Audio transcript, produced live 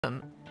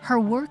Her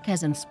work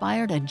has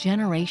inspired a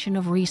generation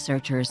of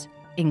researchers,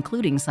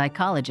 including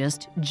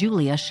psychologist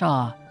Julia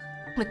Shaw.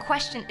 The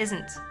question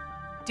isn't,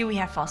 do we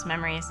have false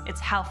memories? It's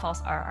how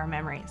false are our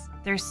memories?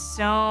 There's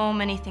so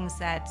many things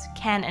that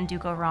can and do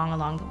go wrong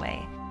along the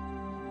way.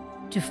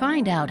 To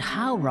find out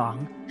how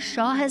wrong,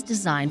 Shaw has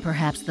designed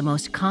perhaps the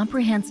most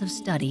comprehensive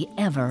study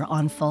ever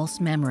on false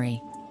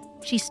memory.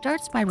 She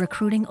starts by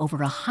recruiting over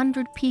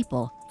 100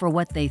 people for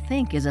what they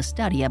think is a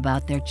study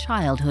about their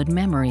childhood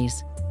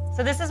memories.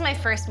 So this is my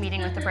first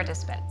meeting with the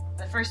participant.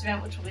 The first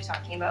event which we'll be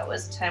talking about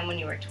was the time when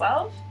you were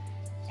 12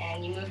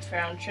 and you moved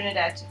from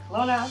Trinidad to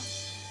Kelowna.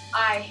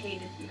 I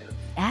hated the move.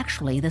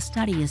 Actually, the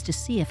study is to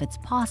see if it's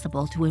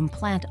possible to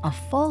implant a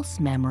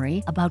false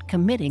memory about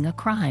committing a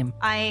crime.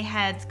 I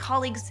had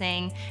colleagues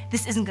saying,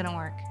 this isn't gonna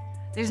work.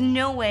 There's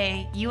no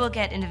way you will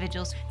get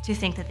individuals to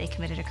think that they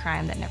committed a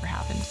crime that never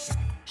happened.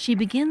 She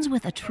begins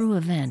with a true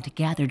event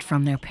gathered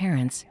from their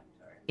parents.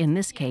 In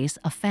this case,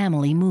 a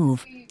family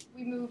move.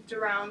 We moved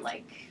around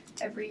like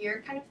every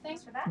year kind of thing.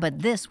 But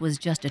this was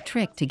just a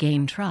trick to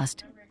gain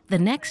trust. The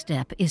next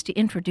step is to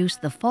introduce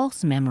the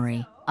false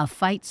memory, a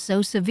fight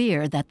so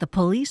severe that the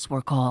police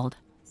were called.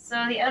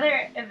 So the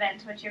other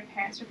event which your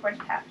parents reported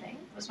happening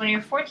was when you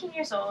were 14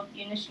 years old,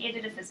 you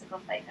initiated a physical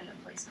fight and the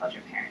police called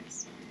your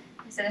parents.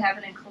 They said it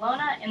happened in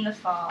Kelowna in the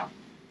fall,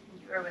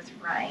 and you were with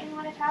Ryan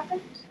when it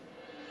happened?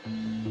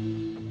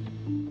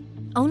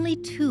 Only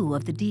 2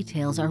 of the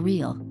details are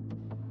real: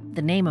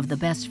 the name of the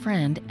best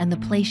friend and the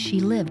place she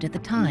lived at the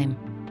time.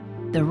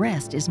 The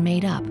rest is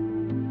made up.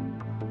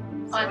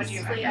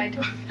 Honestly, I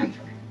don't remember.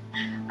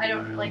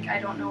 I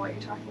don't know what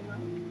you're talking about.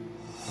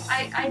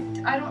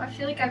 I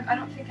feel like I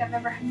don't think I've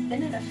ever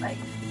been in a fight.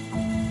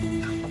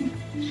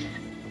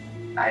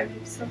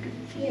 I'm so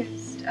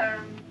confused.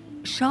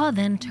 Shaw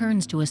then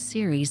turns to a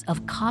series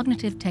of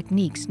cognitive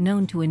techniques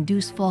known to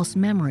induce false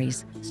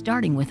memories,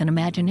 starting with an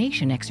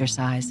imagination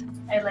exercise.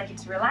 I'd like you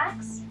to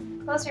relax,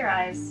 close your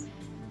eyes,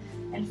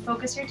 and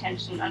focus your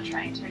attention on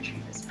trying to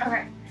retrieve this memory.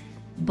 Okay.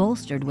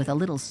 Bolstered with a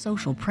little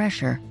social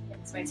pressure.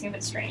 This might seem a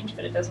bit strange,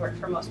 but it does work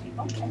for most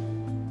people. Okay.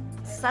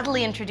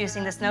 Subtly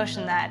introducing this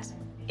notion that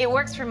it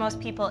works for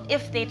most people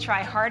if they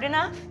try hard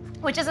enough,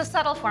 which is a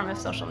subtle form of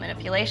social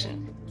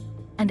manipulation.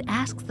 And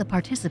asks the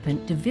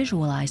participant to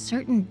visualize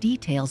certain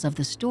details of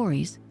the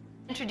stories.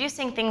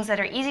 Introducing things that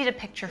are easy to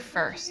picture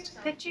first.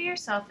 Picture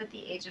yourself at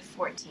the age of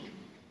 14.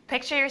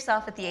 Picture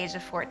yourself at the age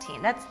of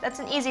 14. That's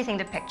an easy thing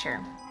to picture.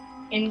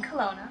 In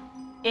Kelowna.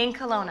 In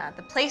Kelowna,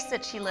 the place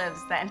that she lives,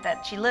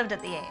 that she lived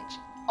at the age.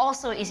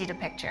 Also easy to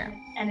picture.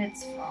 And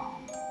it's fall.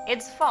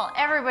 It's fall.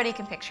 Everybody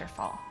can picture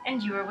fall.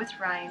 And you were with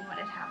Ryan when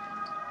it happened.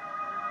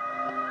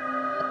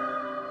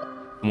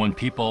 When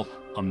people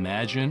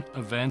imagine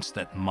events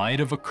that might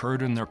have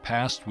occurred in their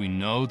past, we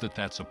know that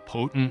that's a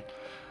potent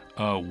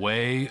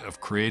way of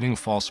creating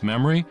false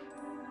memory.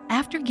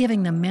 After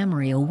giving the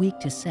memory a week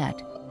to set,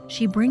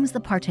 she brings the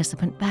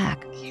participant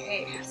back.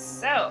 Okay,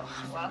 so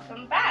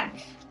welcome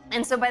back.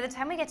 And so by the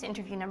time we get to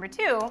interview number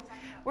 2,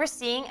 we're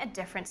seeing a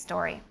different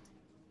story.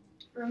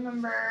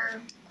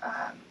 Remember,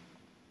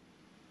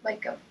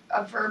 like a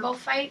verbal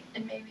fight,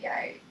 and maybe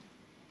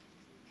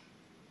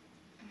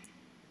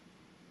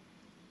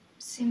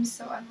seems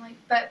so unlike,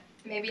 but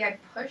maybe I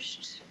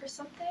pushed or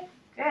something.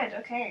 Good,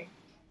 okay.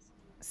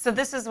 So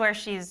this is where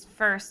she's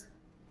first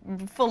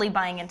fully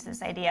buying into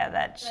this idea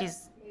that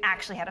she's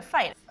actually had a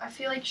fight. I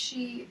feel like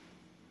she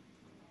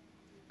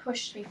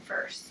pushed me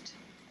first.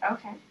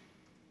 Okay.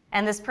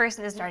 And this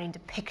person is starting to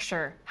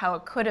picture how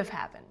it could have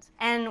happened.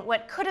 And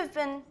what could have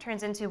been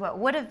turns into what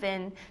would have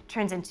been,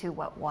 turns into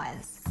what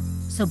was.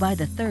 So by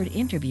the 3rd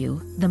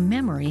interview, the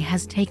memory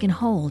has taken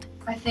hold.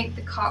 I think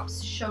the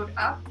cops showed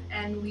up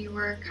and we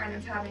were kind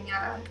of having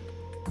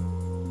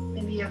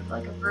maybe a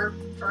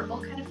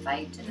verbal kind of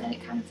fight, and then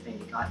it kind of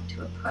maybe got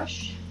to a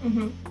push.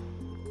 Mm-hmm.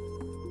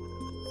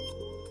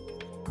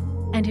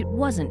 And it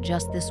wasn't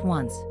just this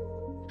once.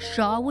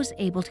 Shaw was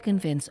able to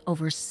convince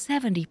over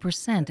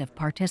 70% of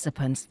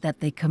participants that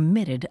they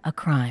committed a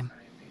crime.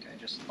 I think I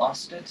just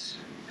lost it.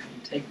 I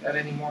couldn't take that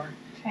anymore.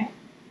 Okay.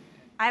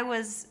 I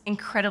was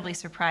incredibly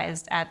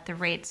surprised at the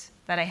rate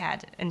that I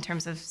had in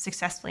terms of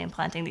successfully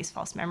implanting these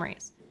false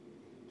memories.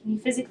 Can you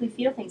physically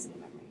feel things in the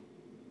memory?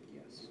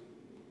 Yes.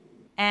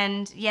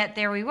 And yet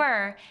there we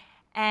were,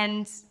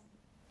 and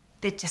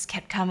it just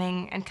kept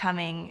coming and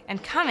coming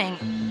and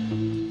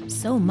coming.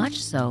 So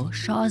much so,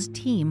 Shaw's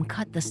team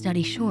cut the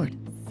study short.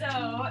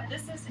 So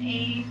this is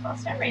a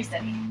false memory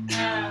study.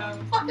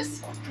 I'm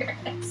so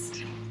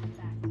embarrassed.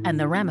 And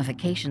the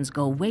ramifications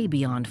go way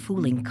beyond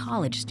fooling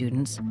college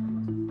students.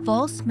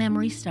 False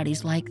memory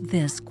studies like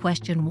this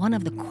question one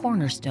of the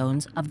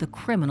cornerstones of the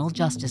criminal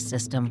justice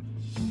system.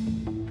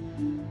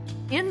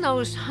 In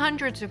those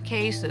hundreds of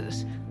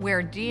cases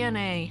where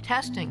DNA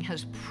testing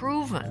has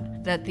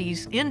proven that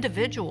these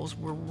individuals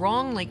were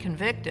wrongly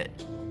convicted,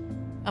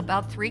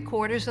 about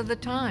 3/4 of the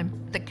time,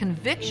 the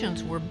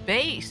convictions were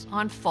based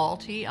on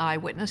faulty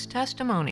eyewitness testimony.